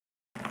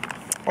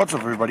What's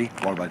up, everybody?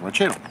 Welcome back to my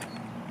channel.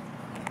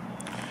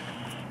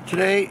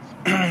 Today,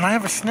 I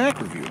have a snack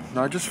review.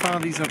 Now, I just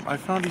found these. I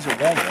found these at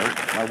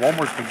Walmart. My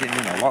Walmart's been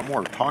getting in a lot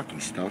more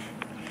Takis stuff.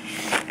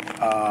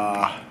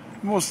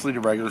 Mostly the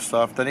regular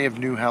stuff. Then they have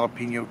new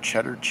jalapeno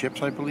cheddar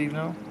chips, I believe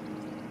now.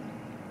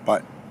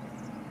 But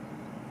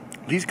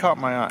these caught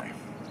my eye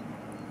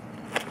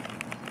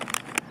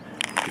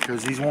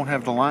because these won't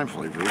have the lime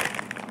flavor.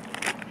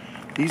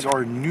 These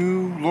are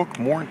new look,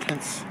 more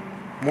intensity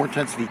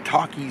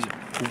Takis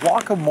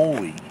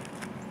Guacamole.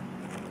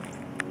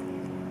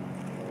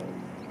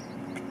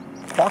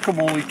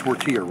 Guacamole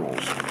tortilla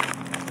rolls.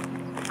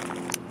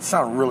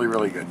 Sound really,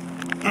 really good.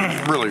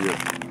 Really good.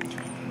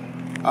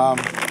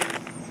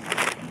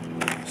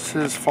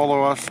 Says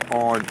follow us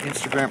on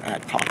Instagram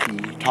at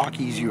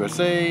Takis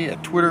USA,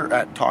 at Twitter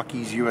at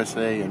Takis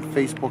USA, and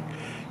Facebook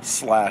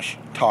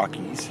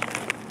 /Takis.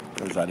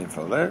 There's that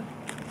info there.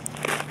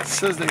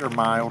 Says they are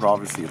mild.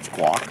 Obviously, it's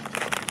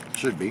guac.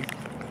 Should be.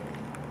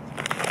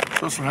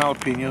 Throw some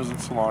jalapenos and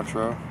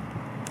cilantro.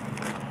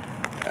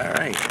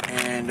 Alright,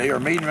 and they are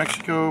made in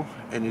Mexico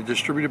and they're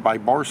distributed by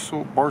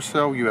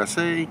Barcel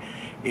USA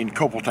in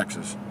Copal,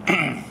 Texas.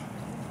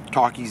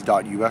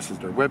 Takis.us is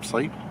their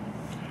website.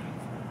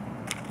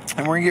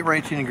 And we're going to get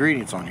right to the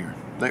ingredients on here.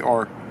 They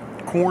are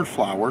corn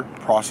flour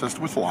processed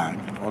with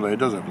lime. Although it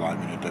does have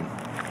lime in it then.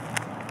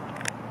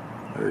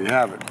 There you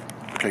have it.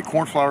 Okay,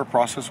 corn flour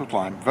processed with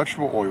lime,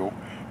 vegetable oil,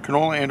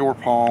 canola and or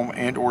palm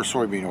and or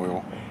soybean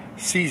oil,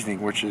 seasoning,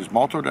 which is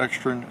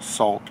maltodextrin,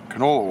 salt,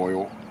 canola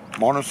oil,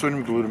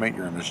 monosodium glutamate,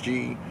 your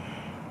MSG,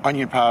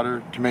 onion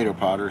powder, tomato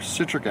powder,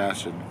 citric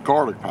acid,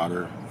 garlic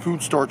powder,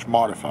 food starch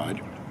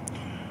modified,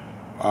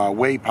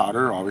 whey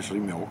powder,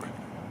 obviously milk,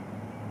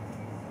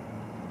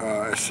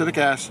 acetic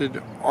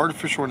acid,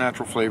 artificial and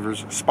natural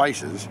flavors,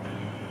 spices,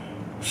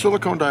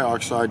 silicone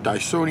dioxide,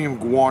 disodium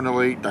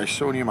guanylate,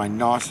 disodium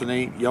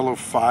inosinate, yellow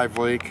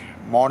 5-lake,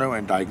 mono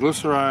and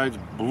diglycerides,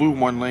 blue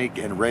 1-lake,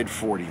 and red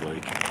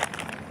 40-lake.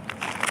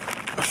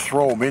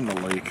 Throw them in the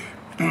lake.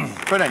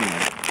 But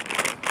anyway,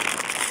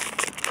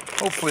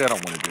 hopefully I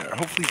don't want to do that.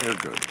 Hopefully they're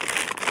good.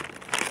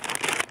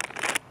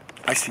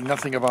 I see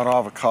nothing about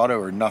avocado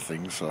or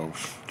nothing, so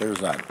there's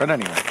that. But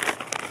anyway,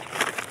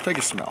 take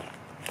a smell.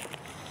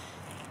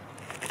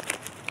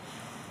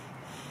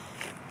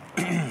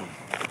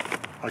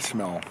 I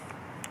smell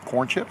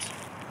corn chips,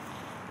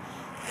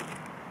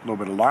 a little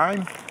bit of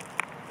lime,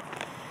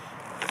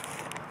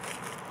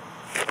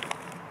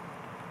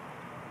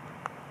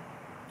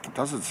 it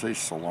doesn't say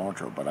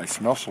cilantro, but I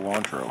smell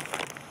cilantro,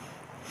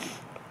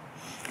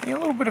 and a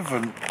little bit of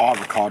an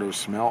avocado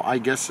smell. I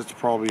guess it's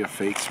probably a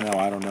fake smell,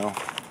 I don't know.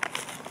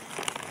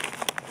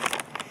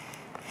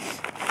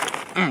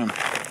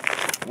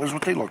 Here's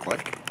what they look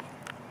like.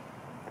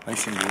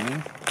 Nice and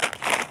green.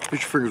 Your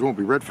fingers won't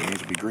be red for me,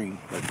 it'll be green,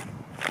 but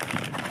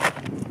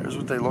here's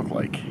what they look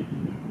like.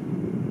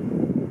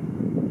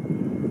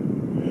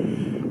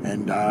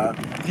 And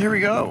here we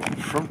go,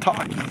 from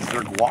Takis.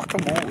 They're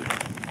guacamole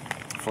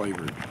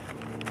flavored.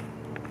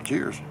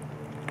 Cheers.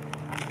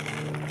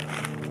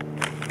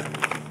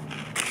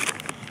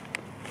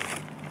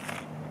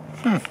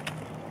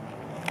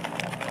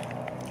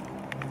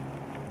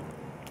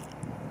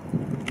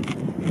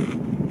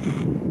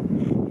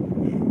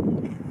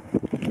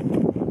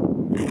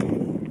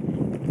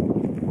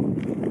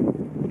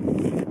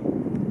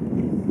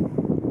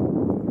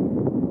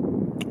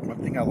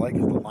 I like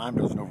is the lime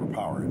doesn't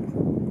overpower it.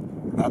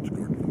 That's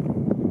good.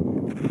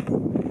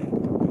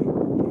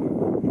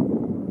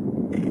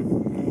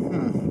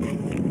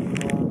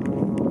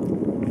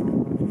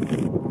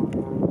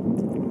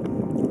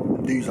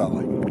 These I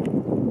like.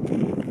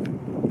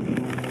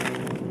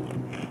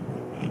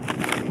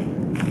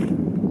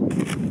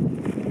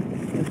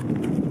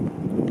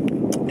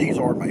 These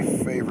are my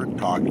favorite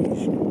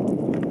Takis.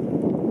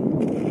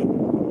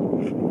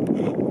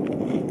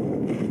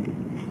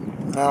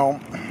 Now,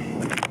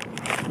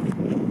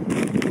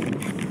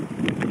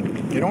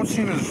 they don't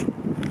seem as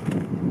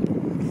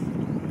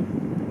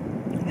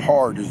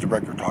hard as the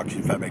regular Takis,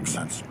 if that makes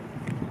sense.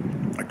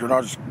 Like, they're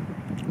not as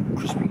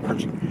crispy,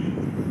 crunchy.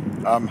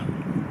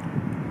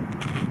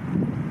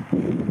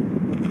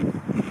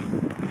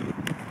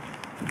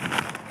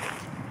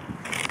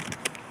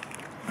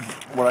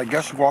 Would I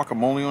guess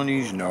guacamole on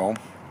these? No.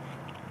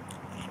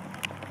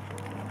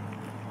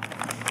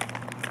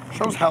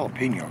 Shows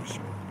jalapenos.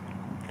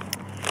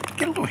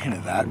 Get a little hint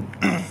of that.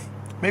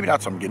 Maybe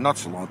that's what I'm getting, not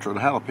cilantro, the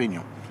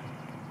jalapeno.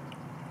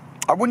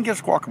 I wouldn't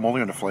guess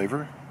guacamole on the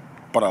flavor,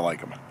 but I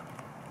like them.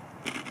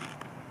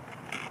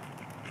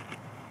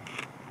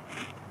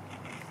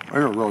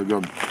 They're really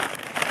good.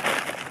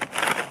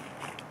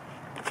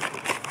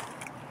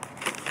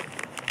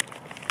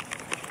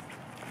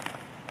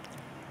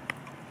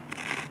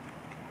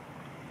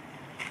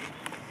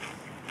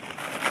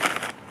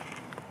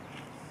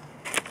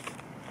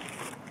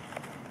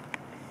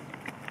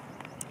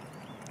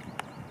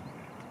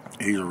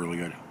 These are really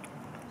good.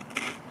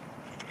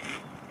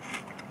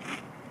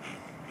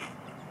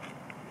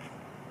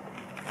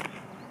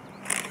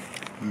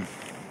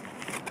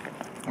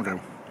 Okay,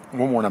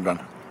 one more and I'm done.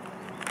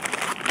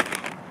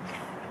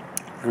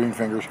 green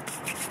fingers.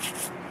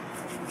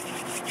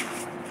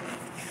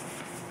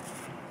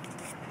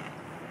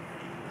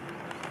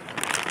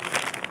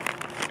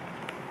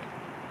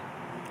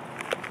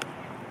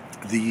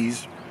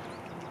 These,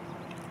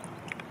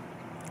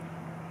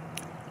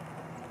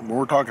 when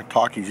we're talking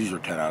Takis, these are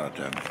 10 out of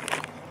 10.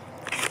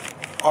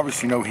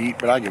 Obviously no heat,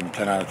 but I give them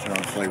 10 out of 10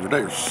 on flavor.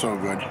 They are so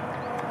good.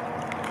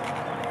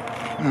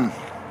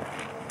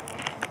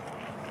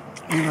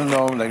 Even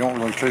though they don't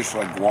really taste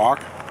like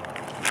guac,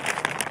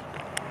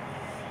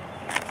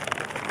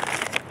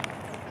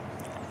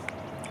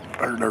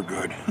 they're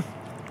good.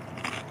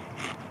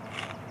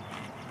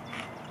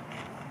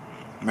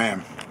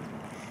 Man,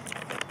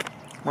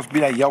 must be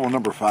that yellow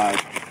number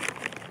 5.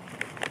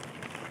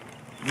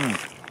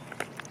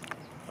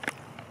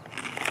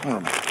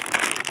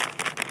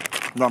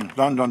 Done.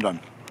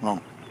 No.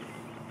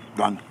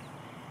 Done.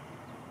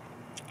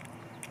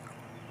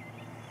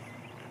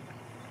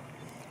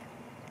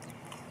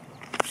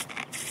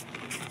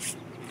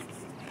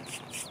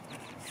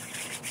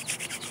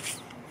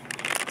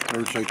 I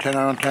would say 10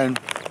 out of 10.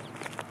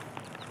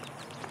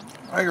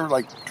 I give it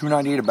like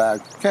 $2.98 a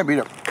bag. Can't beat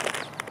it.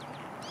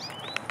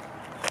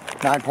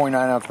 9.9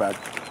 ounce bag.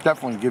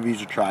 Definitely give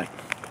these a try.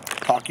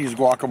 Takis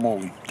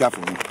Guacamole.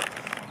 Definitely.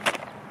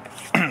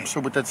 So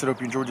with that said, hope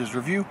you enjoyed this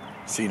review.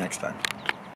 See you next time.